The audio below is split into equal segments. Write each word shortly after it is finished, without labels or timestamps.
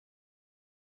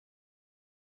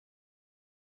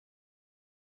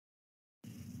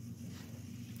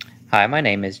Hi, my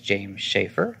name is James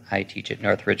Schaefer. I teach at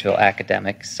North Ridgeville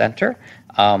Academic Center,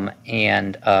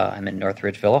 and I'm in North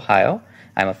Ridgeville, Ohio.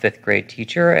 I'm a fifth grade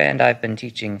teacher, and I've been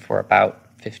teaching for about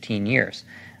 15 years.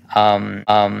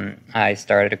 I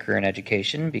started a career in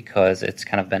education because it's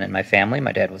kind of been in my family.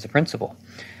 My dad was a principal.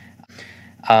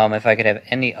 If I could have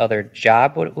any other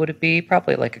job, what would it be?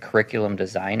 Probably like a curriculum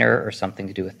designer or something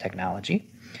to do with technology.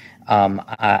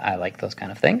 I like those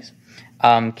kind of things.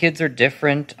 Kids are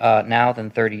different now than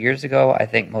 30 years ago, I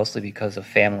think mostly because of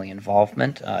family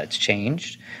involvement. It's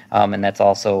changed, and that's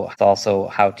also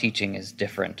how teaching is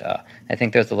different. I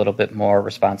think there's a little bit more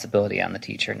responsibility on the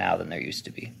teacher now than there used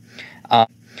to be.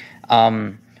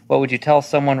 Um, what would you tell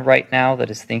someone right now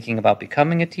that is thinking about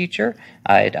becoming a teacher?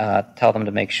 I'd tell them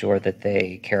to make sure that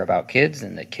they care about kids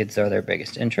and that kids are their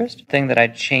biggest interest. Thing that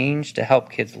I'd change to help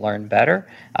kids learn better,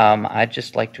 I'd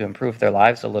just like to improve their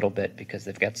lives a little bit because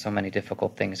they've got so many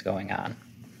difficult things going on.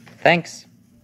 Thanks.